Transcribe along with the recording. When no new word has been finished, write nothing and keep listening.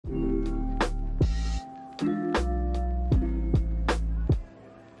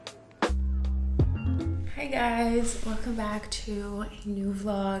guys, welcome back to a new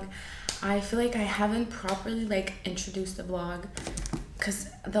vlog. I feel like I haven't properly introduced the vlog because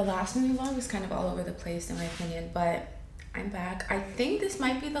the last movie vlog was kind of all over the place in my opinion, but I'm back. I think this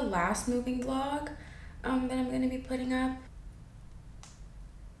might be the last moving vlog that I'm going to be putting up.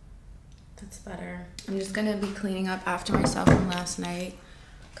 That's better. I'm just going to be cleaning up after myself from last night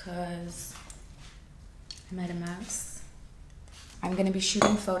because I made a mess. I'm going to be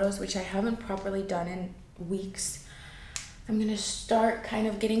shooting photos, which I haven't properly done in weeks. I'm going to start kind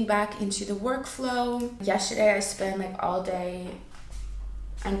of getting back into the workflow. Yesterday I spent all day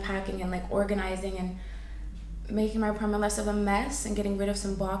unpacking and organizing and making my apartment less of a mess and getting rid of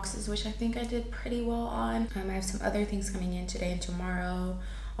some boxes, which I think I did pretty well on. I have some other things coming in today and tomorrow.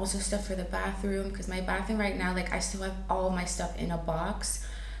 Also stuff for the bathroom, because my bathroom right now, I still have all of my stuff in a box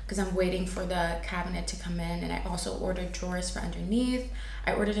because I'm waiting for the cabinet to come in. And I also ordered drawers for underneath.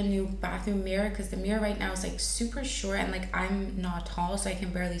 I ordered a new bathroom mirror because the mirror right now is super short and I'm not tall, so I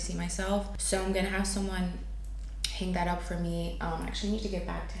can barely see myself. So I'm gonna have someone hang that up for me. Actually I need to get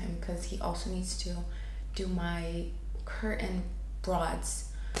back to him because he also needs to do my curtain broads.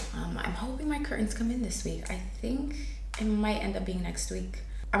 I'm hoping my curtains come in this week. I think it might end up being next week.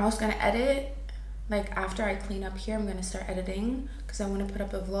 I'm also gonna edit. After I clean up here, I'm gonna start editing because I want to put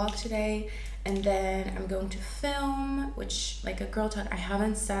up a vlog today, and then I'm going to film, which a girl talk. I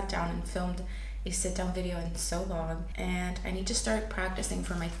haven't sat down and filmed a sit-down video in so long, and I need to start practicing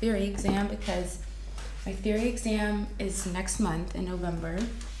for my theory exam because my theory exam is next month in November.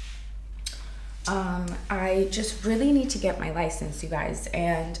 I just really need to get my license, you guys,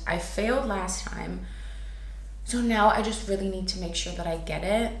 and I failed last time. So now I just really need to make sure that I get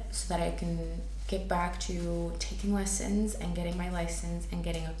it so that I can get back to taking lessons and getting my license and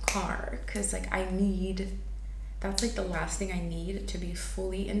getting a car, because I need, that's the last thing I need to be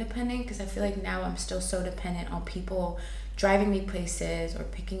fully independent, because I feel now I'm still so dependent on people driving me places or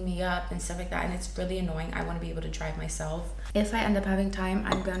picking me up and stuff like that, and it's really annoying. I want to be able to drive myself. If I end up having time,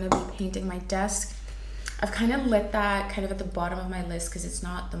 I'm gonna be painting my desk. I've kind of lit that kind of at the bottom of my list because it's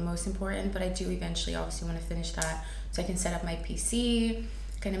not the most important, but I do eventually obviously want to finish that so I can set up my PC,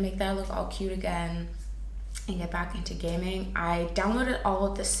 kind of make that look all cute again and get back into gaming. I downloaded all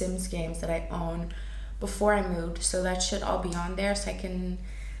of the Sims games that I own before I moved, so that should all be on there, so I can,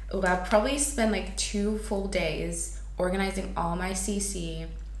 I'll probably spend 2 full days organizing all my CC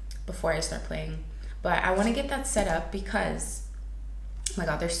before I start playing. But I want to get that set up because, oh my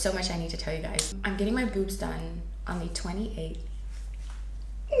god, there's so much I need to tell you guys. I'm getting my boobs done on the 28th.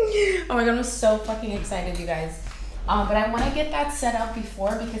 Oh my god, I'm so fucking excited, you guys. But I want to get that set up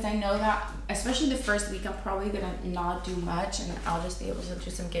before because I know that, especially the first week, I'm probably gonna not do much and I'll just be able to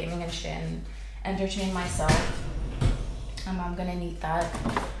do some gaming and shit and entertain myself. I'm gonna need that.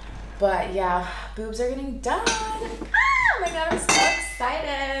 But yeah, boobs are getting done. Oh my god, I'm so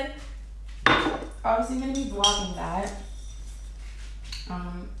excited. Obviously, I'm gonna be vlogging that.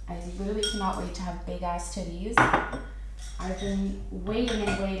 I literally cannot wait to have big ass titties. I've been waiting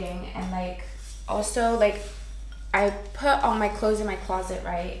and waiting, and also I put all my clothes in my closet,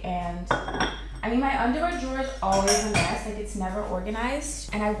 right? And I mean, my underwear drawer is always a mess. It's never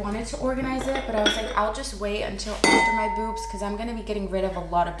organized. And I wanted to organize it, but I was I'll just wait until after my boobs because I'm gonna be getting rid of a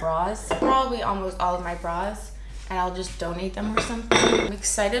lot of bras. Probably almost all of my bras. And I'll just donate them or something. I'm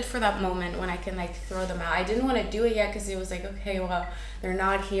excited for that moment when I can throw them out. I didn't want to do it yet because it was okay, well, they're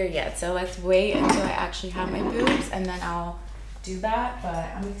not here yet. So let's wait until I actually have my boobs and then I'll do that.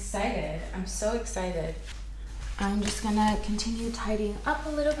 But I'm excited. I'm so excited. I'm just gonna continue tidying up a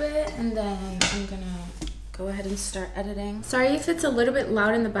little bit and then I'm gonna go ahead and start editing. Sorry if it's a little bit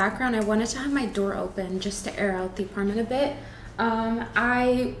loud in the background. I wanted to have my door open just to air out the apartment a bit.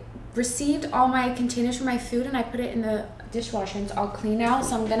 I received all my containers for my food and I put it in the dishwasher and it's all clean now,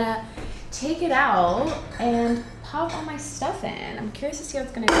 so I'm gonna take it out and pop all my stuff in. I'm curious to see how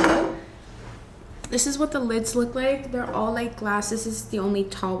it's gonna go. This is what the lids look like. They're all glass. This is the only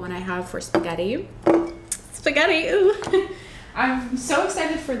tall one I have for spaghetti. Spaghetti, ooh. I'm so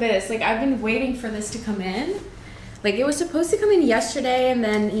excited for this. I've been waiting for this to come in. It was supposed to come in yesterday, and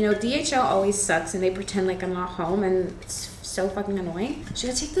then DHL always sucks and they pretend I'm not home, and it's so fucking annoying. Should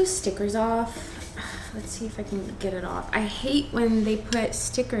I take those stickers off? Let's see if I can get it off. I hate when they put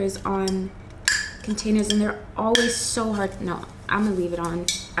stickers on containers and they're always so hard. No, I'm gonna leave it on.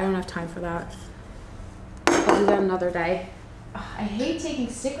 I don't have time for that. I'll do that another day. I hate taking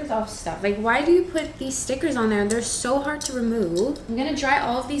stickers off stuff. Why do you put these stickers on there? They're so hard to remove. I'm gonna dry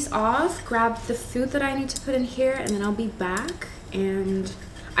all of these off, grab the food that I need to put in here, and then I'll be back. And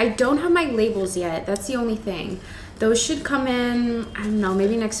I don't have my labels yet. That's the only thing. Those should come in, I don't know,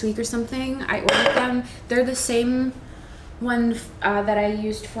 maybe next week or something. I ordered them. They're the same one that I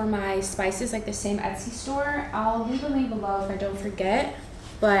used for my spices, like the same Etsy store. I'll leave a link below if I don't forget.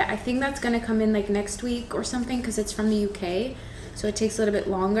 But I think that's gonna come in like next week or something because it's from the UK. So it takes a little bit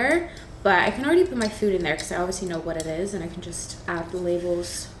longer. But I can already put my food in there because I obviously know what it is, and I can just add the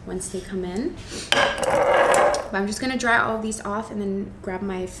labels once they come in. But I'm just gonna dry all of these off and then grab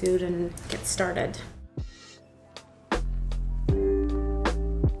my food and get started.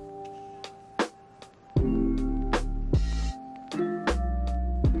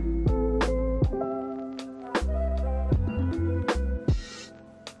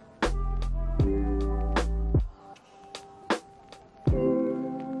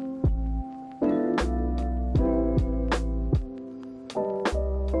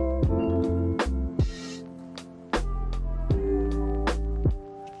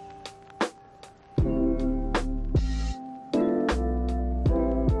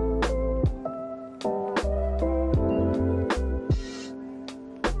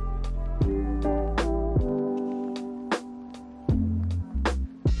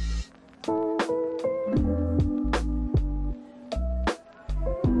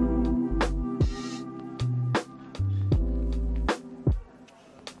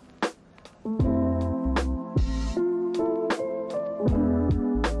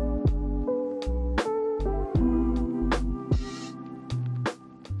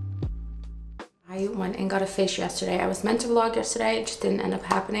 I went and got a facial yesterday. I was meant to vlog yesterday, it just didn't end up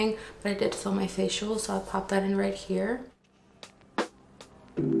happening, but I did film my facial, so I'll pop that in right here.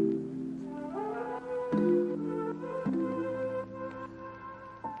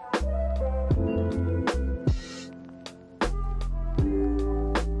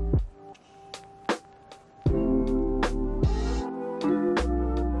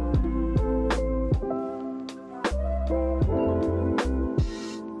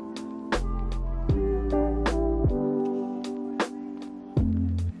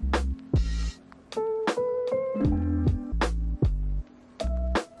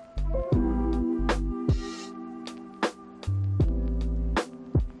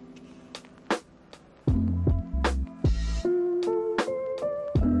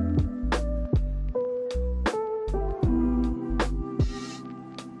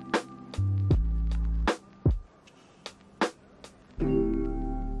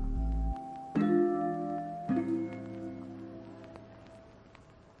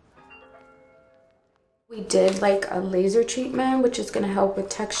 We did like a laser treatment, which is going to help with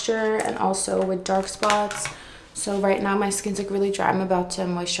texture and also with dark spots. So right now my skin's like really dry. I'm about to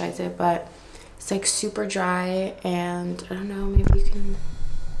moisturize it, but it's like super dry, and I don't know, maybe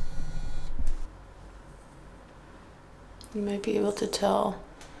you might be able to tell.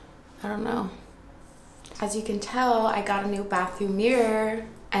 I don't know. As you can tell, I got a new bathroom mirror,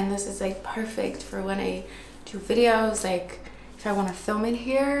 and this is like perfect for when I do videos. Like if I want to film in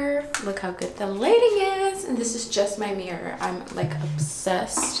here, look how good the lighting is. And this is just my mirror. I'm like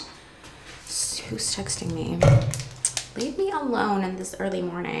obsessed. Who's texting me? Leave me alone in this early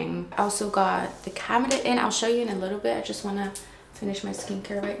morning. I also got the cabinet in. I'll show you in a little bit. I just want to finish my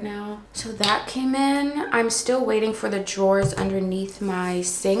skincare right now. So that came in. I'm still waiting for the drawers underneath my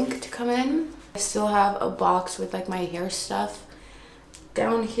sink to come in. I still have a box with like my hair stuff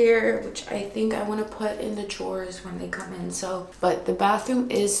down here, which I think I want to put in the drawers when they come in. So, but the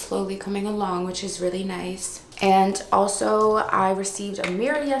bathroom is slowly coming along, which is really nice. And also I received a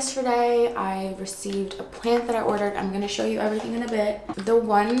mirror yesterday. I received a plant that I ordered. I'm going to show you everything in a bit. The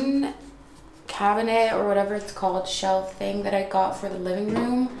one cabinet or whatever it's called, shelf thing that I got for the living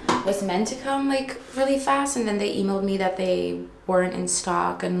room was meant to come like really fast, and then they emailed me that they weren't in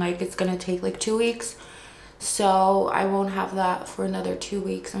stock and like it's gonna take like 2 weeks. So I won't have that for another 2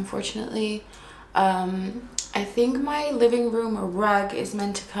 weeks, unfortunately. I think my living room rug is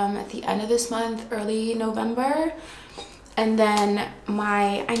meant to come at the end of this month, early November. And then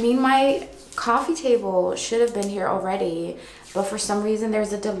my coffee table should have been here already, but for some reason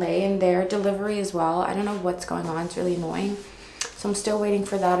there's a delay in their delivery as well. I don't know what's going on. It's really annoying. So I'm still waiting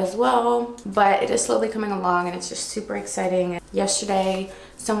for that as well, but it is slowly coming along and it's just super exciting. Yesterday,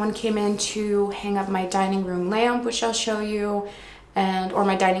 someone came in to hang up my dining room lamp, which I'll show you, or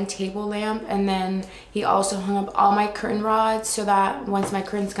my dining table lamp. And then he also hung up all my curtain rods so that once my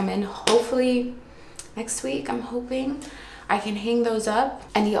curtains come in, hopefully next week, I'm hoping, I can hang those up.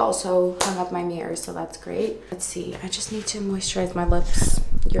 And he also hung up my mirror, so that's great. Let's see, I just need to moisturize my lips.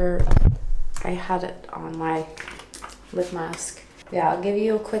 I had it on my lip mask. Yeah, I'll give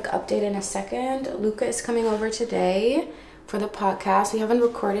you a quick update in a second. Luca is coming over today for the podcast. We haven't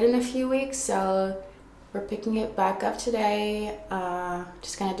recorded in a few weeks, so we're picking it back up today.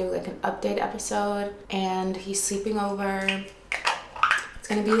 Just gonna do like an update episode, and he's sleeping over. It's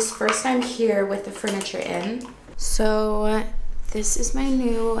gonna be his first time here with the furniture in. So this is my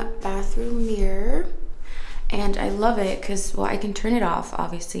new bathroom mirror, and I love it because, well, I can turn it off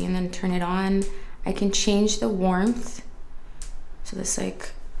obviously and then turn it on. I can change the warmth. So this,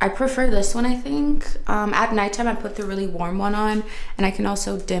 like, I prefer this one, I think. At nighttime I put the really warm one on, and I can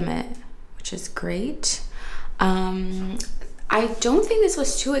also dim it, which is great. I don't think this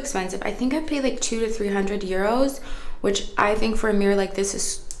was too expensive. I think I paid like 200 to 300 euros, which I think for a mirror like this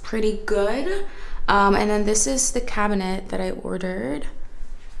is pretty good. And then this is the cabinet that I ordered,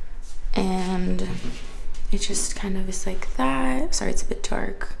 and it just kind of is like that. Sorry, it's a bit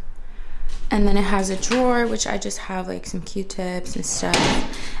dark. And then it has a drawer, which I just have like some Q-tips and stuff.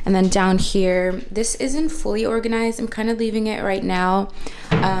 And then down here, this isn't fully organized. I'm kind of leaving it right now.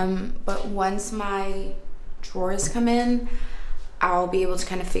 But once my drawers come in, I'll be able to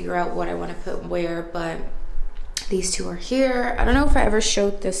kind of figure out what I want to put where. But these two are here. I don't know if I ever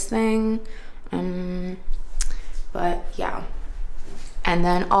showed this thing. But yeah. And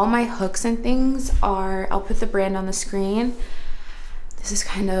then all my hooks and things are, I'll put the brand on the screen. This is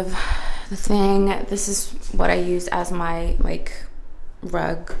kind of the thing. This is what I use as my like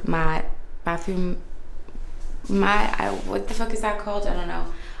rug mat, bathroom mat. What the fuck is that called? I don't know.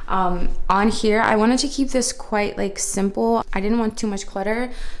 On here, I wanted to keep this quite like simple. I didn't want too much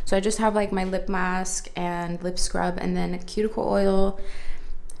clutter, so I just have like my lip mask and lip scrub, and then cuticle oil,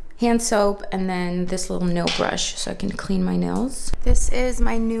 hand soap, and then this little nail brush so I can clean my nails. This is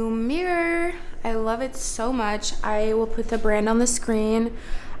my new mirror. I love it so much. I will put the brand on the screen.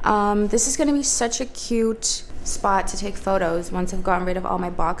 This is gonna be such a cute spot to take photos once I've gotten rid of all my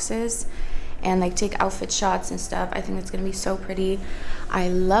boxes and like take outfit shots and stuff. I think it's gonna be so pretty. I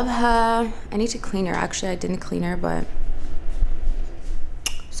love her. I need to clean her. Actually, I didn't clean her, but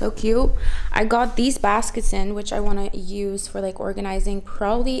so cute. I got these baskets in, which I want to use for like organizing,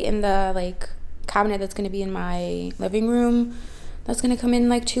 probably in the like cabinet that's going to be in my living room. That's going to come in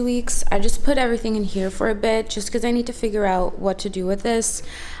like 2 weeks. I just put everything in here for a bit just because I need to figure out what to do with this.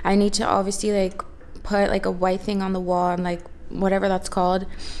 I need to obviously like put like a white thing on the wall and like whatever that's called,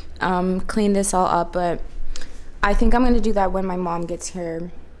 clean this all up. But I think I'm going to do that when my mom gets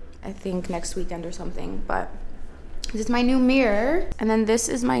here, I think next weekend or something. But this is my new mirror, and then this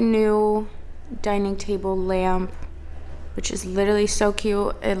is my new dining table lamp, which is literally so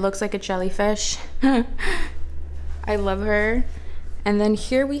cute. It looks like a jellyfish. I love her. And then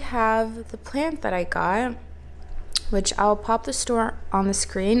here we have the plant that I got, which I'll pop the store on the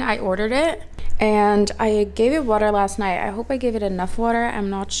screen. I ordered it, and I gave it water last night. I hope I gave it enough water. I'm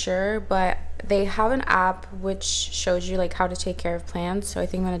not sure, but they have an app which shows you like how to take care of plants, so I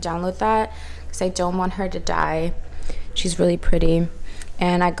think I'm gonna download that because I don't want her to die. She's really pretty.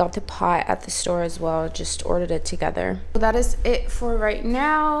 And I got the pot at the store as well, just ordered it together. So that is it for right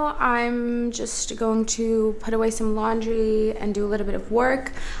now. I'm just going to put away some laundry and do a little bit of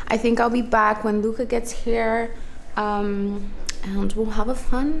work. I think I'll be back when Luca gets here, and we'll have a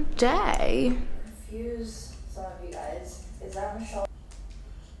fun day. Confused some of you guys. Is that Michelle?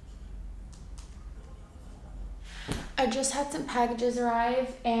 I just had some packages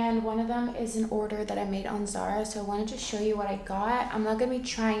arrive, and one of them is an order that I made on Zara, so I wanted to show you what I got. I'm not gonna be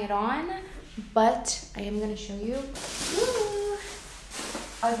trying it on, but I am gonna show you. Woo!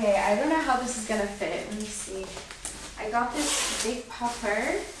 Okay, I don't know how this is gonna fit. Let me see. I got this big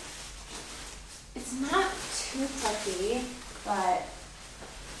puffer. It's not too puffy, but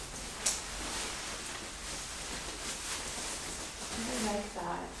I like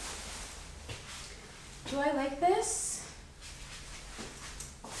that. Do I like this?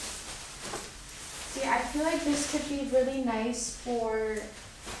 See, I feel like this could be really nice for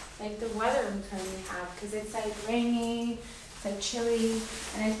like the weather we currently have, because it's like rainy, it's like chilly,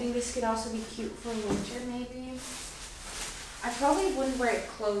 and I think this could also be cute for winter maybe. I probably wouldn't wear it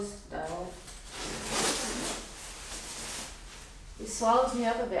closed though. It swallows me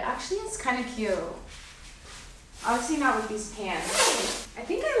up a bit. Actually, it's kind of cute. Obviously not with these pants. I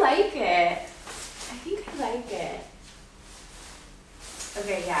think I like it. I think I like it.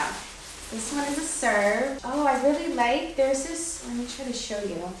 Okay, yeah. This one is a serve. Oh, I really like, there's this, let me try to show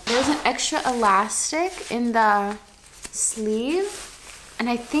you. There's an extra elastic in the sleeve, and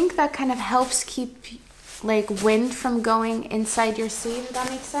I think that kind of helps keep like wind from going inside your sleeve, if that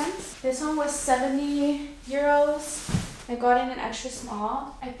makes sense. This one was 70 euros. I got in an extra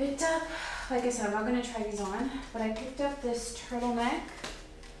small. I picked up, like I said, I'm not gonna try these on, but I picked up this turtleneck,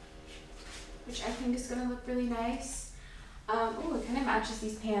 which I think is gonna look really nice. Oh, it kind of matches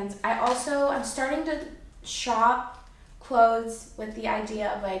these pants. I'm starting to shop clothes with the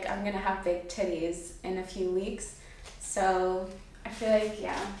idea of like I'm gonna have big titties in a few weeks. So I feel like,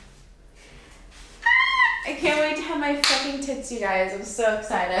 yeah. I can't wait to have my fucking tits, you guys. I'm so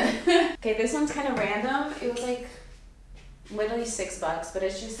excited. Okay, this one's kind of random. It was like literally $6, but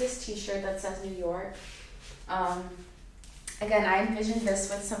it's just this t-shirt that says New York. Again, I envisioned this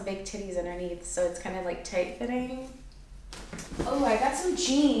with some big titties underneath, so it's kind of like tight fitting. Oh, I got some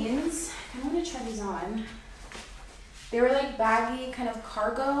jeans. I want to try these on. They were like baggy, kind of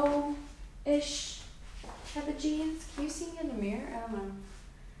cargo-ish type of jeans. Can you see me in the mirror? I don't know.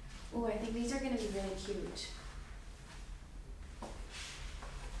 Oh, I think these are going to be really cute.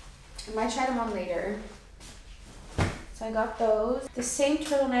 I might try them on later. So I got those. The same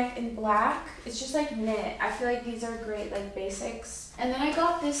turtleneck in black. It's just like knit. I feel like these are great like basics. And then I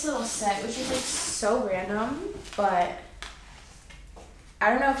got this little set, which is like so random, but I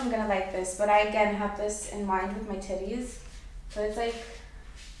don't know if I'm gonna like this, but I again have this in mind with my titties. So it's like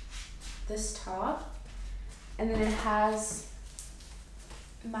this top, and then it has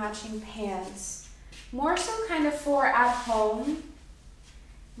matching pants. More so kind of for at home,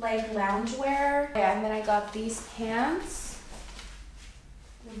 like loungewear. Yeah, and then I got these pants,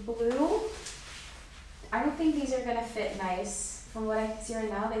 the blue. I don't think these are gonna fit nice. From what I can see right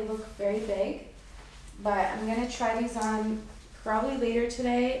now, they look very big, but I'm gonna try these on probably later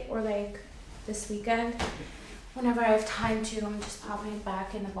today or like this weekend. Whenever I have time to, I'm just popping it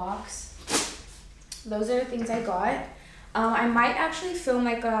back in the box. Those are the things I got. I might actually film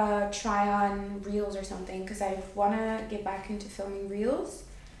like a try on reels or something because I want to get back into filming reels.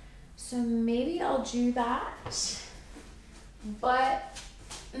 So maybe I'll do that, but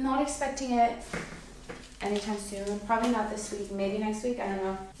not expecting it anytime soon. Probably not this week, maybe next week, I don't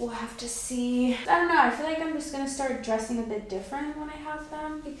know. We'll have to see. I don't know, I feel like I'm just gonna start dressing a bit different when I have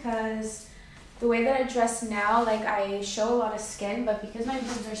them because the way that I dress now, like I show a lot of skin, but because my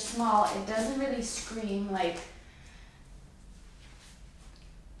boobs are small, it doesn't really scream like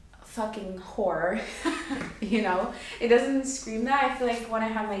fucking horror, you know? It doesn't scream that. I feel like when I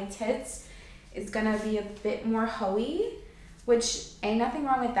have my tits, it's gonna be a bit more hoey, which ain't nothing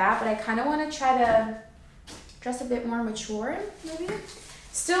wrong with that, but I kind of want to try to dress a bit more mature, maybe.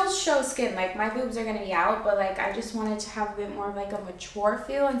 Still show skin, like my boobs are gonna be out, but like I just wanted to have a bit more of like a mature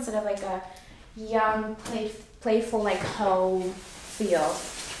feel instead of like a young, playful like hoe feel,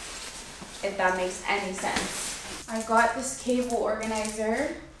 if that makes any sense. I got this cable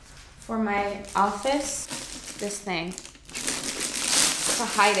organizer for my office, this thing, to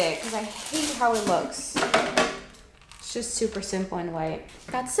hide it because I hate how it looks. It's just super simple and white.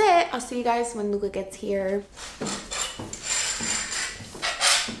 That's it. I'll see you guys when Luca gets here.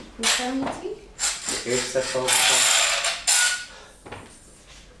 You trying to tea?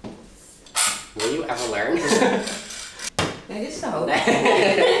 Will you ever learn? I just hope.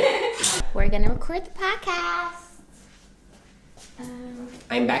 We're gonna record the podcast.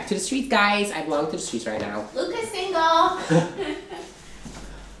 I'm back to the streets, guys. I belong to the streets right now. Luca's single.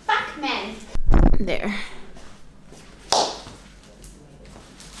 Fuck men. There.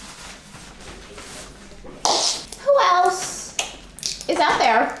 Who else is out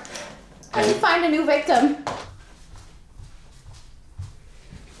there? How do you find a new victim?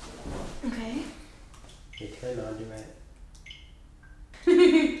 Okay. You cannot do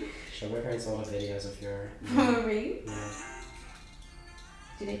it. Show my parents all the videos of your... Really? Yeah.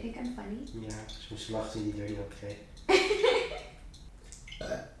 Do they think I'm funny? Ja, ze moest lachen toen die deur niet opgreep.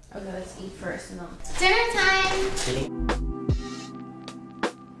 Okay, let's eat first and then... Dinner time!